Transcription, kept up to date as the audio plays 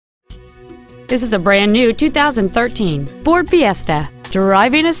This is a brand new 2013 Ford Fiesta,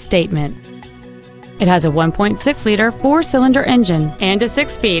 driving a statement. It has a 1.6-liter four-cylinder engine and a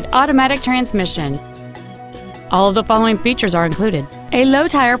 6-speed automatic transmission. All of the following features are included: a low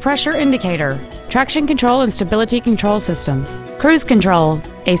tire pressure indicator, traction control and stability control systems, cruise control,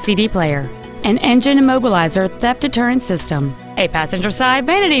 a CD player, an engine immobilizer theft deterrent system, a passenger side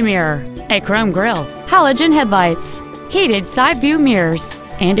vanity mirror, a chrome grille, halogen headlights, heated side view mirrors,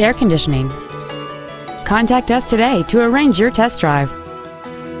 and air conditioning. Contact us today to arrange your test drive.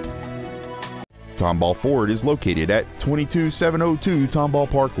 Tomball Ford is located at 22702 Tomball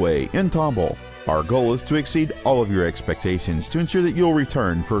Parkway in Tomball. Our goal is to exceed all of your expectations to ensure that you'll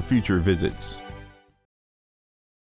return for future visits.